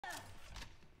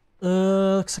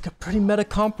Looks like a pretty meta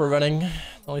comp we're running. The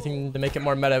only thing to make it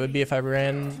more meta would be if I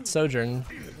ran Sojourn.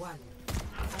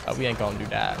 Oh, we ain't gonna do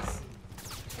that.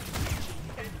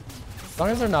 As long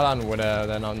as they're not on Widow,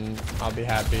 then I'll be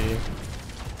happy.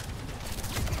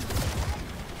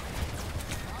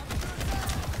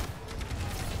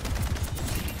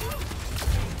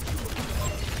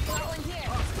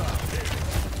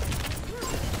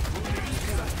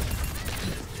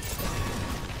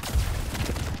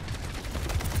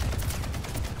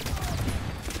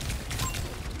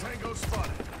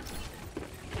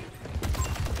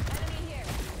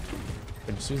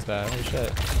 Who's that? Holy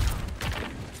shit.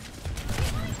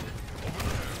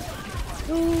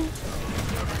 Ooh.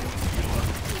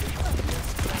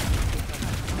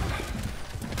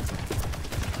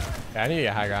 Yeah, I need to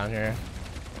get high ground here.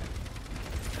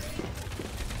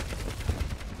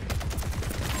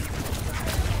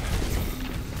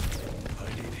 I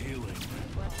need healing.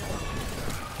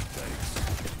 Thanks.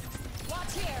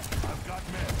 Watch here. I've got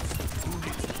meds. Who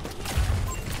needs it?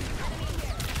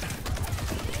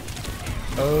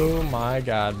 Oh my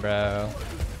god, bro.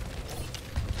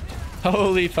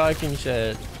 Holy fucking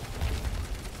shit.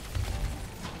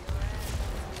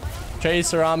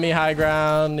 Tracer on me, high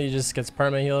ground. He just gets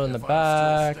perma healed in the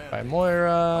back by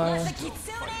Moira.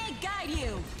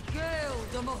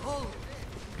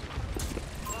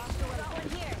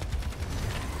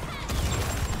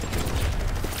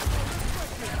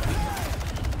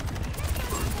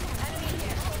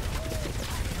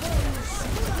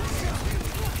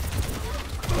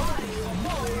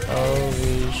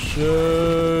 Holy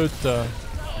shit.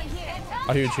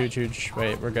 Oh, huge, huge.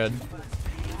 Wait, we're good.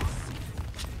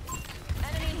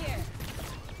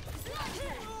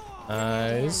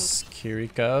 Nice.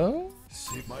 Kiriko.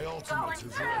 My ultimate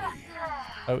is ready.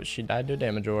 Oh, she died to a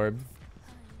damage orb.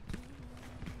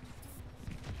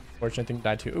 Fortunate thing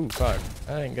died too. Ooh, fuck.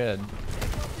 That ain't good.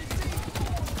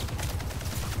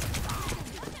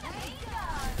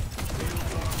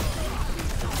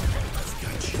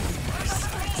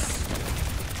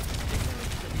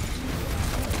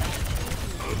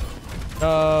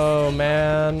 Oh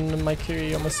man, my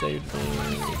Kiri almost saved me.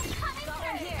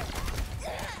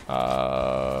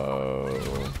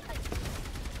 Oh.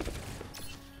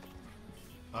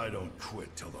 I don't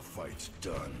quit till the fight's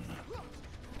done.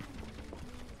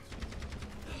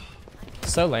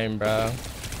 So lame, bro.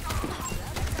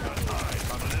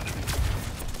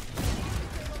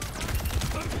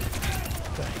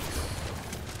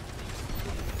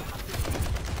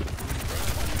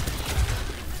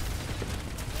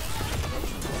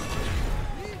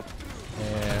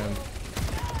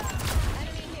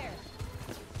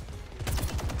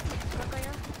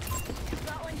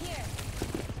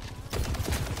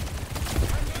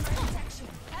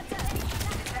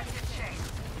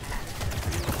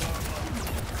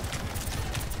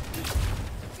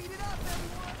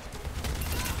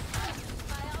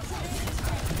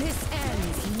 This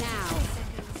ends now.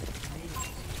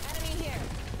 Enemy here.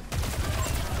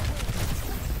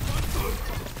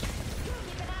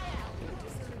 Keep an eye out.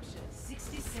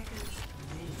 60 seconds.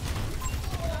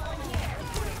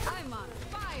 I'm on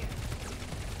fire.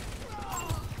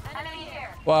 Enemy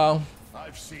here. Wow.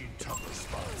 I've seen tougher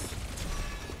spots.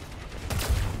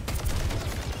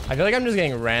 I feel like I'm just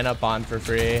getting ran up on for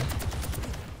free.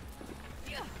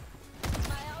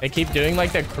 They keep doing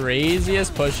like the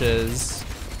craziest pushes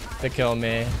to kill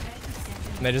me.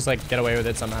 And they just like get away with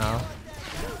it somehow.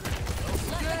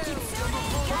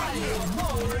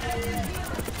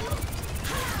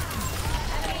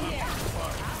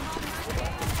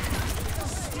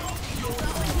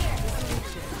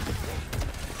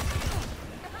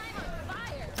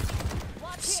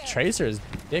 This Tracer is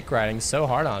dick riding so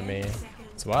hard on me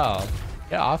as well.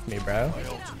 Get off me, bro. My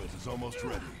ultimate is almost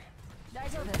ready.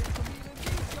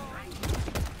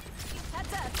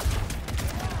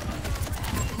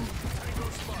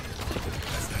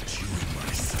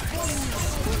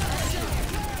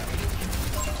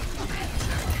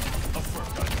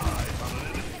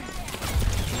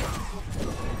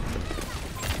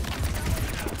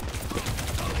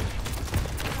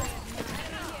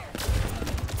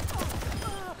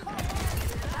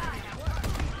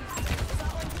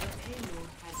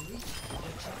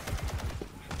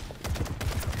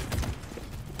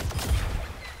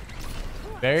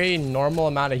 Very normal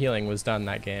amount of healing was done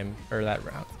that game, or that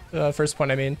round. First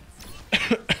point, I mean.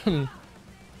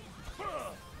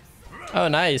 Oh,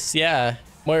 nice. Yeah.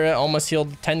 Moira almost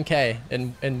healed 10k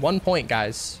in 1 point,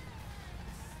 guys.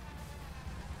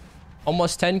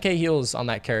 Almost 10k heals on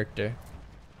that character.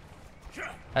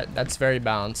 That's very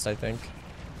balanced, I think.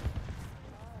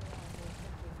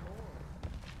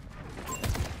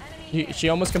 Enemy She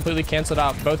almost completely canceled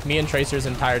out both me and Tracer's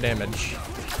entire damage,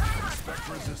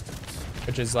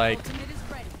 which is like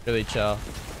really chill.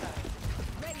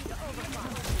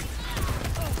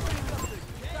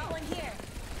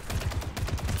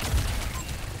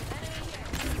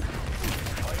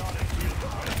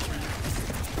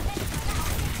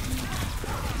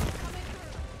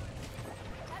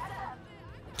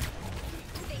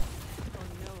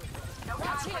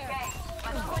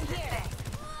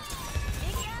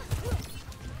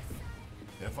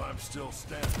 If I'm still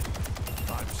standing,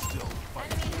 I'm still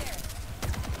fighting.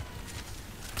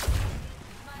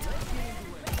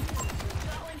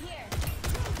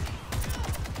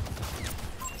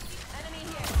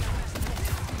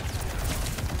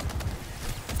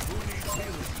 Who needs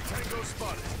healing? Tango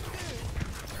spotted.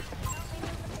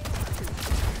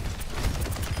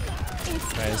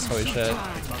 Nice, holy shit.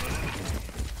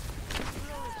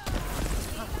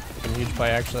 Huge play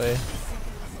actually. I'm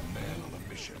a man on a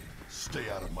mission. Stay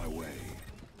out of my way.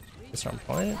 It's on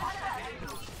point.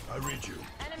 I read you.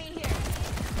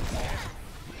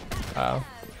 Oh.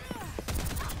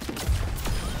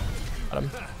 Got him.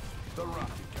 The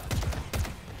rocket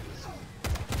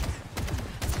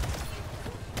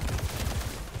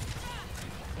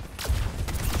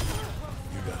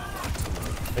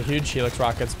A huge Helix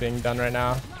rocket's being done right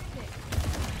now. I've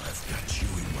got you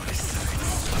in my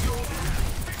sights.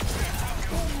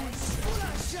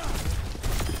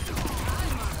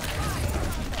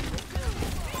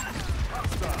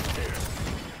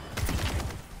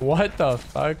 What the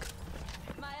fuck?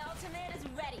 My ultimate is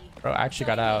ready. Bro actually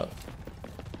got out.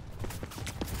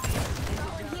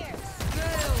 Going here.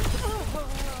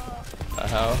 The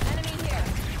hell? Enemy here.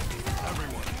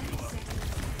 Everyone heal up.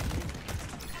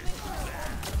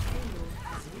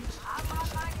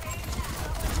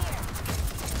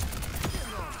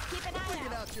 Keep an eye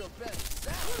out.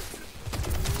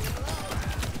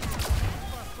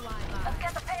 Let's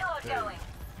get the payload going.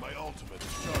 My ultimate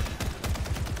is charging.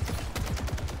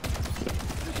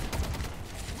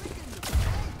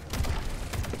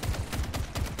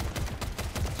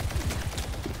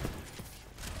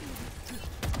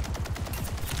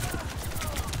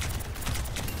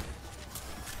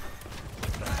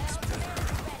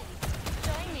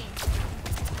 Join me.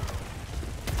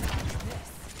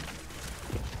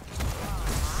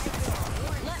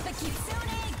 Let the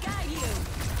Kitsune guide you.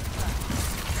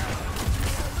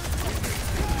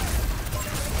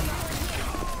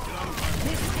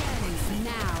 This ends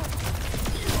now.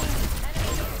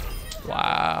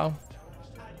 Wow.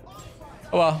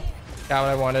 Oh well. Got what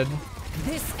I wanted.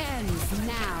 This ends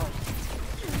now.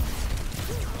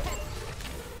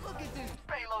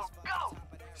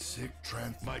 Sick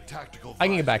trans. My tactical. I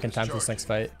can get back in visor time is for this next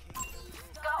charging. fight.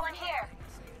 Going here.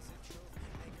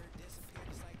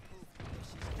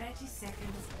 30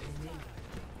 seconds remaining.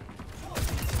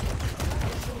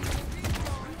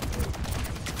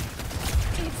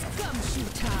 It's gumshoe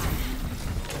time.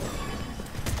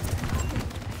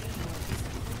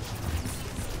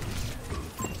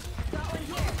 Going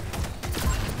here.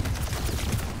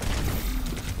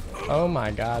 Oh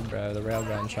my god, bro. The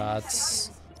railgun shots.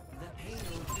 The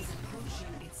payload is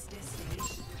approaching its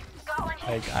destination. Going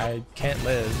here. Like, I can't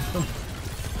live.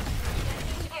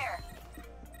 Here.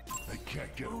 They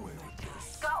can't get away with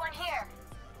this. Going here.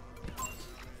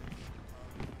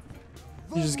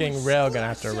 He's just getting railgun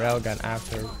after railgun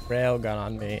after railgun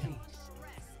on me.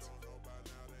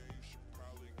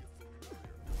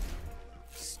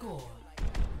 Score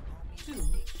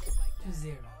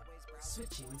 2-0.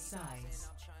 Switching sides.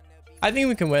 I think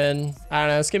we can win. I don't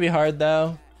know. It's gonna be hard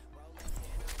though.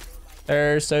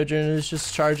 Their Sojourn is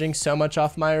just charging so much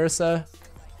off my Ursa.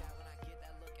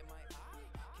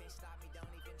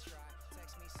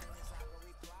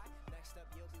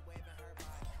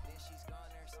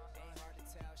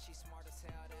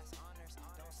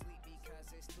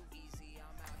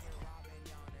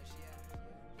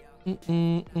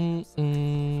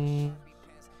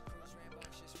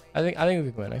 I think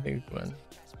we can win. I think we can win.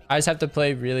 I just have to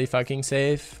play really fucking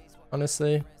safe,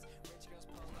 honestly.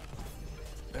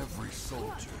 Every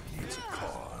soldier needs a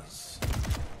cause.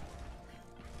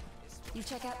 You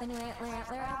check out the new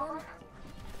Antler album?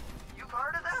 You've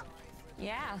heard of them?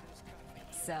 Yeah.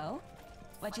 So,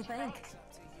 what you think?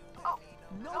 Oh,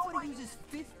 nobody uses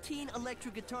 15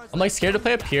 electric guitars. I'm like scared to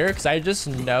play up here because I just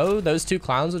know those two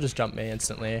clowns will just jump me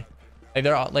instantly. Like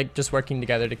they're all like just working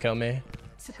together to kill me.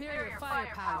 Superior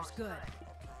firepower's good,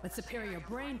 but superior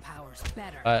brain power's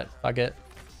better. But fuck it.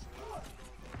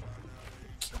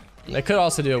 They could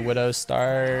also do a Widow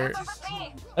start.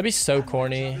 That'd be so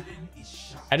corny.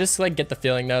 I just like get the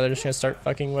feeling though they're just gonna start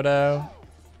fucking Widow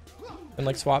and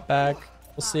like swap back.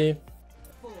 We'll see.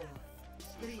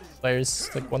 Players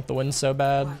like want the win so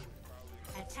bad.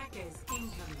 Attackers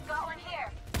incoming. Going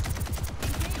here.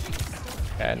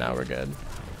 Okay, now we're good.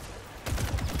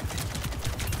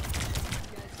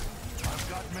 I've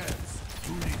got meds.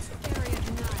 Who needs them? Area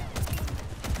denial.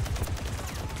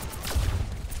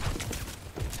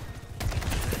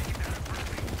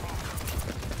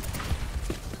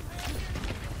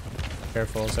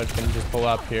 Careful, so I can just pull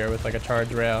up here with like a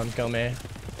charge rail and kill me.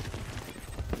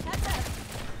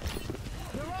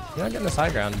 You're not getting this high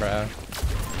ground, bro.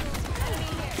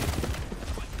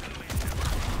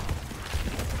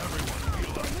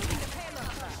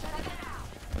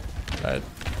 Right.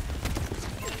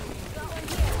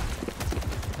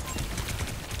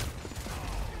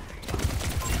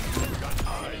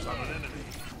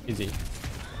 Easy.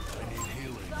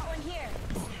 Going here.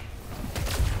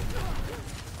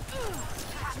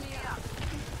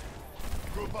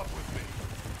 Group up with me.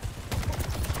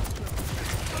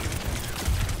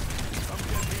 Come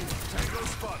get me. Tango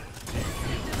spotted.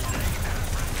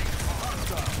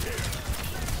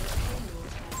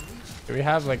 Do we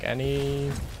have like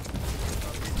any?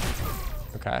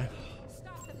 Okay.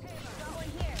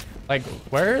 Like,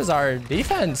 where is our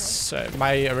defense?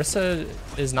 My Orisa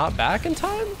is not back in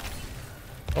time?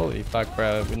 Holy fuck,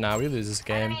 bro. Nah, we lose this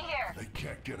game. They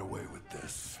can't get away with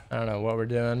this. I don't know what we're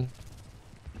doing.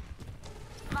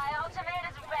 My ultimate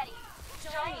is ready.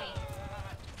 Join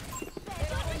me.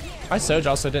 My Soj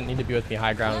also didn't need to be with me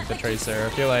high ground with the Tracer. I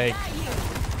feel like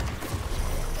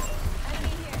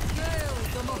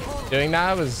doing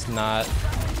that was not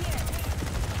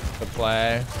the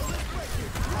play.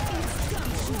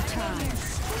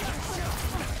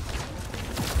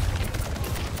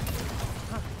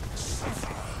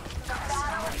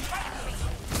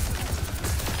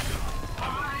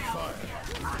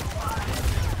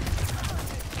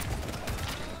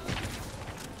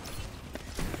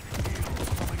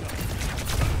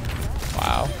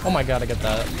 Wow. Oh my god, I get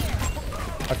that.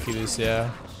 Fuck you, Lucio.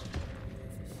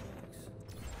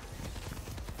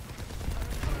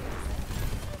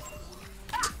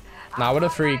 Nah, what a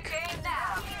freak.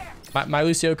 My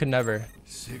Lucio could never.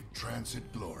 Sic transit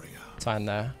gloria. It's fine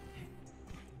there.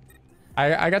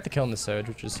 I got the kill in the Soj,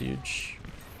 which is huge.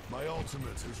 My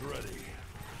ultimate is ready.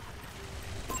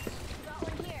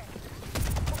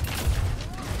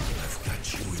 I've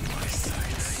got you in my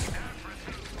sights.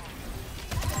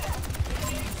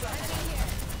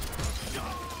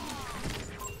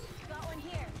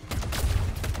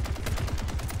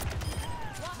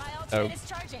 Oh.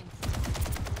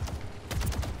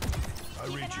 I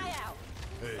read you.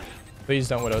 Hey, Please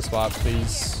don't Widow swap,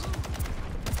 please.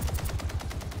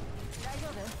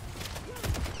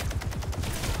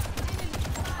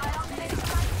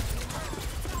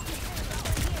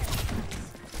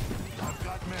 I've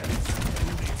got meds.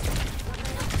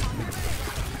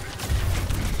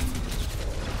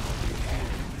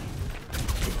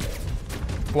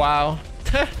 Wow.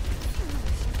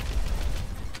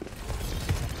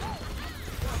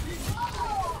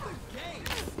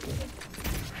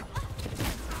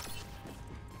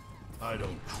 I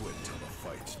don't quit till the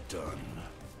fight's done.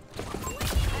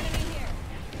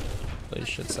 Holy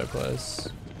shit, so close.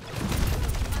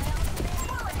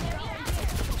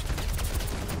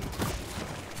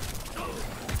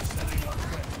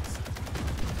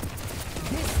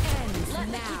 This ends Let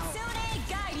the now. Kitsune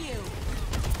guide you.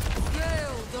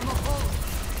 Gale, the Mahal.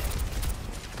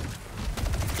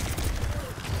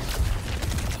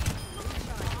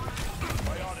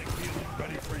 Biotic healing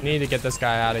ready for you. Need to get this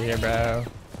guy out of here, bro.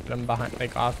 Get him behind,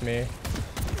 like off me.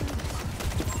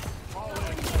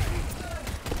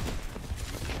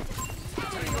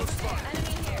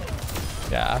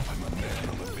 Yeah. I'm a man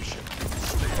on a mission.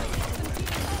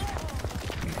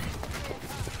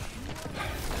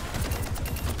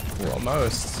 Ooh,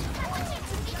 almost.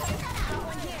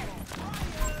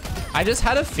 I just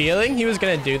had a feeling he was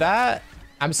gonna do that.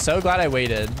 I'm so glad I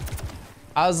waited.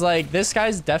 I was like, this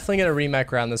guy's definitely gonna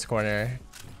remech around this corner.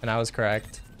 And I was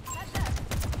correct.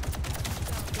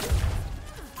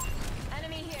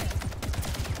 Enemy here.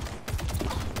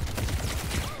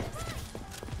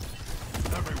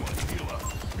 Everyone heal up.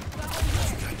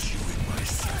 I've got you in my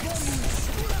sights.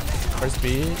 First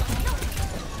beat.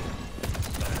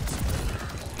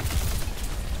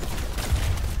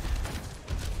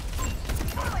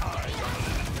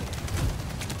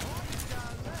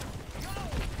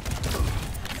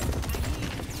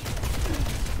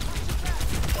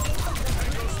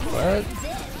 What?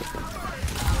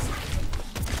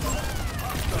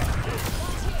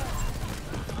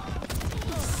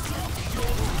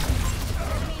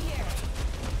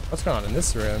 What's going on in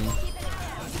this room?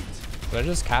 They're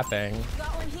just capping.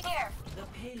 The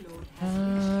payload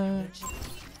has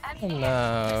Oh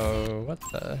no. What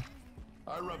the?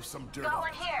 I rub some dirt on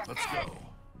it. Let's go.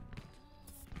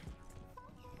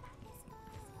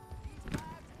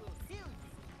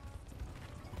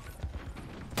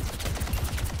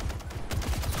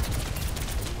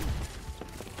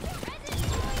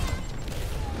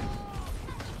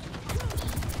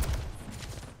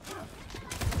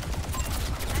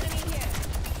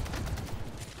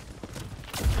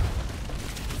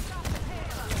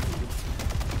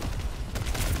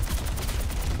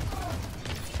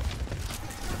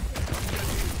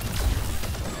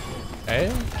 Okay.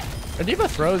 Our diva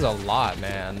throws a lot,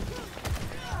 man.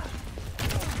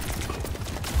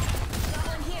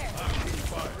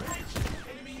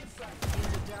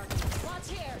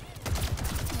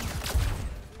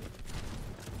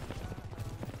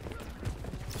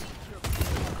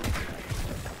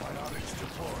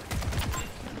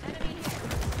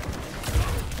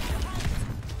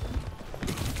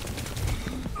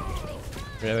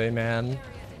 Really, man?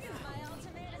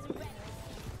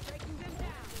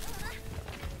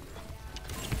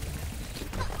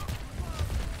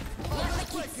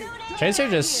 Chaser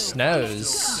just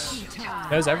knows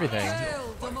everything.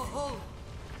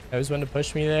 Knows when to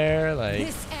push me there, like.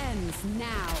 This ends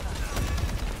now.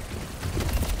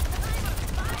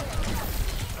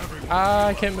 Ah,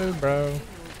 I can't move, bro.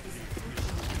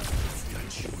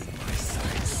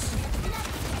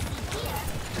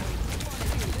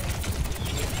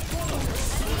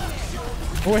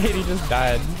 Wait, he just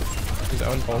died. His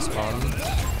own pulse spawn.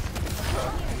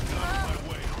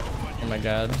 Oh my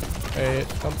god. Wait,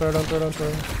 don't throw, don't throw, don't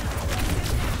throw.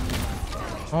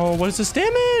 Oh, what is this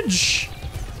damage?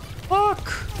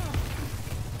 Fuck.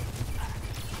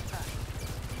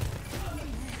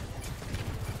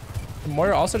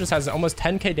 Moira also just has almost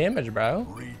 10k damage, bro.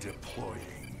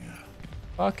 Redeploying.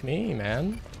 Fuck me,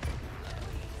 man.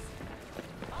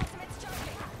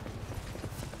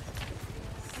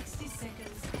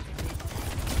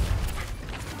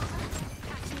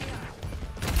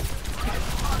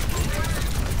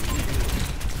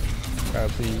 Bro,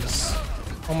 please.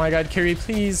 Oh my god, Kiri,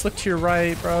 please look to your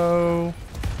right, bro.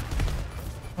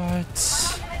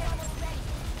 What?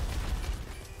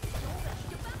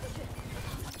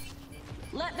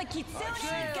 Let the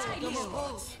Kitsune guide you.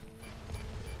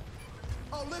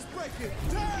 Oh, let's break it.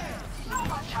 Damn!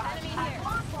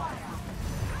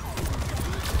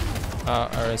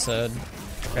 I said,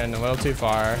 getting a little too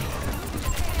far.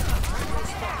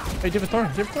 Hey, give a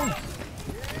thorn, give a thorn.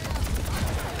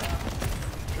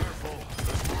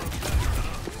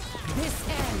 This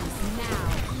ends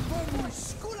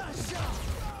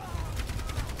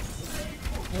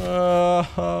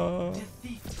now.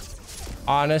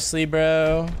 Honestly,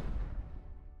 bro.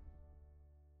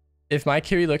 If my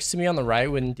Kiri looks to me on the right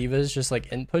when D.Va's just like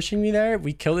in pushing me there,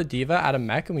 we kill the D.Va out of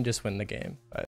mech and we just win the game. But